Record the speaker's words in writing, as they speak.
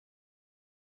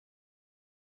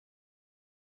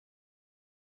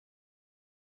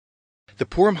The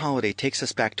Purim holiday takes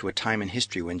us back to a time in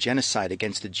history when genocide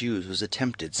against the Jews was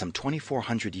attempted some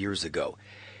 2,400 years ago.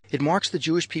 It marks the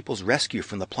Jewish people's rescue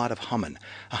from the plot of Haman,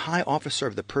 a high officer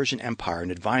of the Persian Empire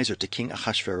and advisor to King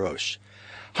Ahasuerus.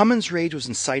 Haman's rage was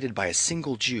incited by a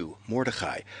single Jew,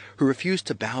 Mordecai, who refused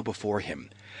to bow before him.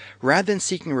 Rather than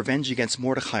seeking revenge against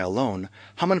Mordecai alone,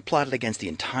 Haman plotted against the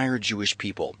entire Jewish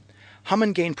people.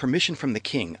 Haman gained permission from the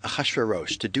king,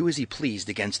 Ahasuerus, to do as he pleased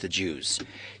against the Jews.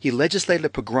 He legislated a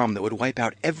pogrom that would wipe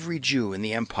out every Jew in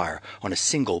the empire on a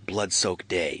single blood-soaked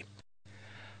day.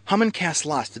 Haman cast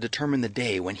lots to determine the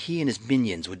day when he and his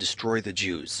minions would destroy the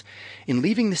Jews. In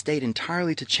leaving this date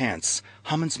entirely to chance,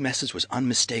 Haman's message was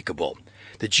unmistakable.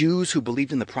 The Jews who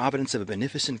believed in the providence of a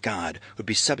beneficent God would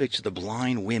be subject to the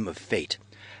blind whim of fate.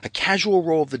 A casual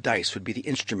roll of the dice would be the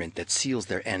instrument that seals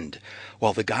their end,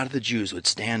 while the God of the Jews would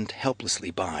stand helplessly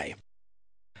by.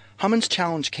 Haman's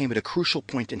challenge came at a crucial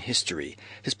point in history.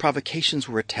 His provocations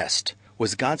were a test.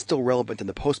 Was God still relevant in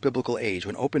the post-biblical age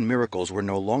when open miracles were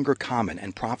no longer common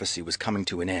and prophecy was coming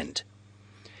to an end?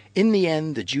 In the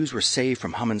end, the Jews were saved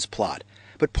from Haman's plot,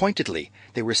 but pointedly,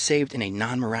 they were saved in a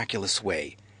non-miraculous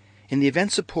way. In the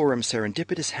events of Purim,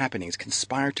 serendipitous happenings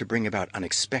conspired to bring about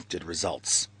unexpected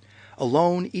results.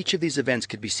 Alone, each of these events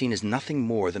could be seen as nothing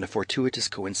more than a fortuitous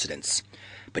coincidence.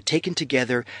 But taken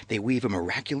together, they weave a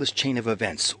miraculous chain of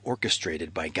events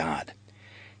orchestrated by God.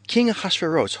 King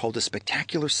Ahasuerus holds a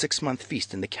spectacular 6-month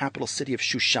feast in the capital city of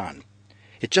Shushan.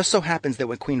 It just so happens that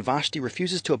when Queen Vashti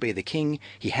refuses to obey the king,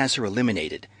 he has her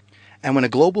eliminated. And when a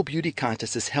global beauty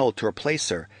contest is held to replace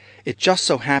her, it just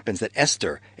so happens that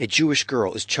Esther, a Jewish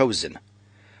girl, is chosen.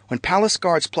 When palace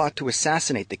guards plot to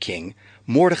assassinate the king,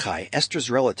 Mordecai,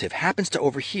 Esther's relative, happens to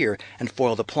overhear and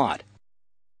foil the plot.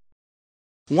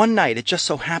 One night, it just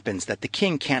so happens that the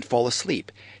king can't fall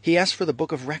asleep. He asks for the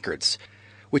Book of Records,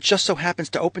 which just so happens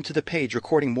to open to the page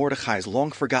recording Mordecai's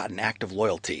long-forgotten act of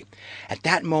loyalty. At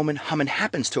that moment, Haman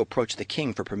happens to approach the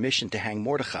king for permission to hang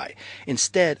Mordecai.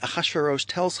 Instead, Ahasuerus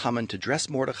tells Haman to dress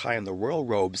Mordecai in the royal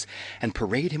robes and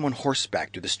parade him on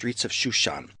horseback through the streets of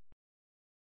Shushan.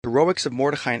 The heroics of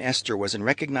Mordecai and Esther was in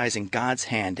recognizing God's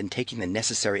hand and taking the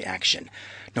necessary action,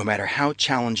 no matter how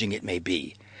challenging it may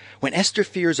be. When Esther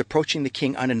fears approaching the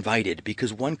king uninvited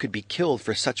because one could be killed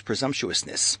for such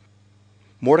presumptuousness,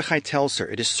 Mordecai tells her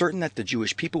it is certain that the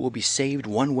Jewish people will be saved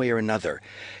one way or another.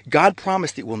 God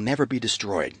promised it will never be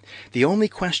destroyed. The only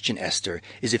question, Esther,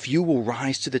 is if you will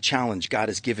rise to the challenge God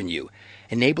has given you,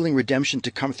 enabling redemption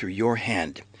to come through your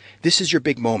hand. This is your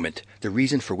big moment, the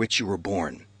reason for which you were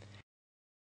born.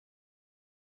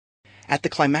 At the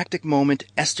climactic moment,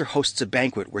 Esther hosts a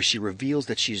banquet where she reveals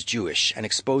that she is Jewish and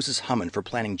exposes Haman for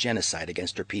planning genocide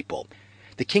against her people.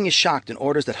 The king is shocked and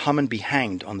orders that Haman be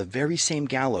hanged on the very same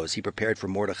gallows he prepared for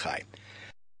Mordecai.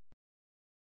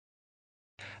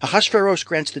 Ahasuerus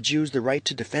grants the Jews the right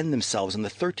to defend themselves on the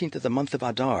 13th of the month of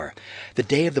Adar, the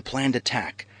day of the planned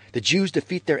attack. The Jews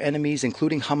defeat their enemies,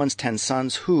 including Haman's 10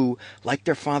 sons, who, like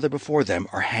their father before them,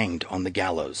 are hanged on the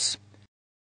gallows.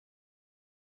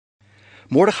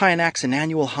 Mordecai enacts an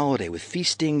annual holiday with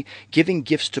feasting, giving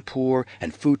gifts to poor,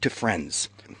 and food to friends.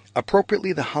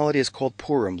 Appropriately, the holiday is called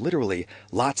Purim, literally,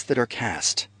 lots that are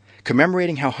cast,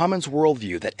 commemorating how Haman's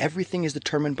worldview that everything is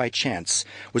determined by chance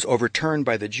was overturned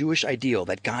by the Jewish ideal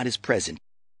that God is present.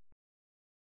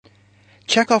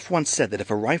 Chekhov once said that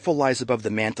if a rifle lies above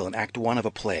the mantel in Act 1 of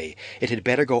a play, it had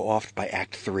better go off by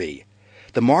Act 3.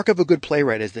 The mark of a good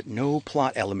playwright is that no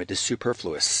plot element is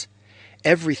superfluous.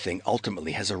 Everything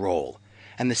ultimately has a role,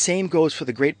 and the same goes for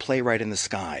the great playwright in the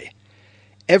sky.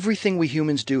 Everything we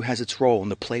humans do has its role in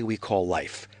the play we call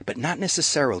life, but not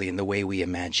necessarily in the way we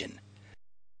imagine.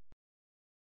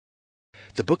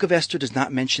 The book of Esther does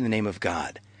not mention the name of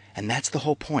God, and that's the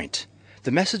whole point.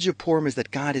 The message of Purim is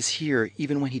that God is here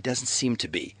even when he doesn't seem to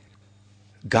be.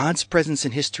 God's presence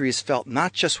in history is felt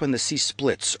not just when the sea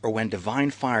splits or when divine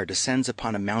fire descends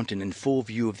upon a mountain in full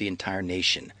view of the entire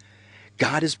nation.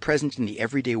 God is present in the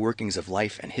everyday workings of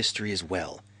life and history as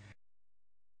well.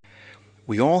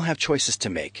 We all have choices to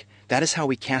make. That is how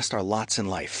we cast our lots in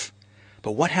life.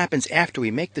 But what happens after we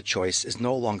make the choice is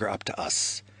no longer up to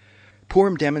us.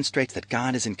 Purim demonstrates that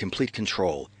God is in complete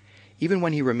control, even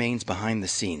when he remains behind the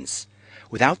scenes.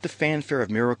 Without the fanfare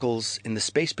of miracles, in the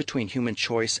space between human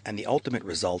choice and the ultimate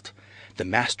result, the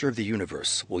master of the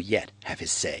universe will yet have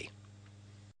his say.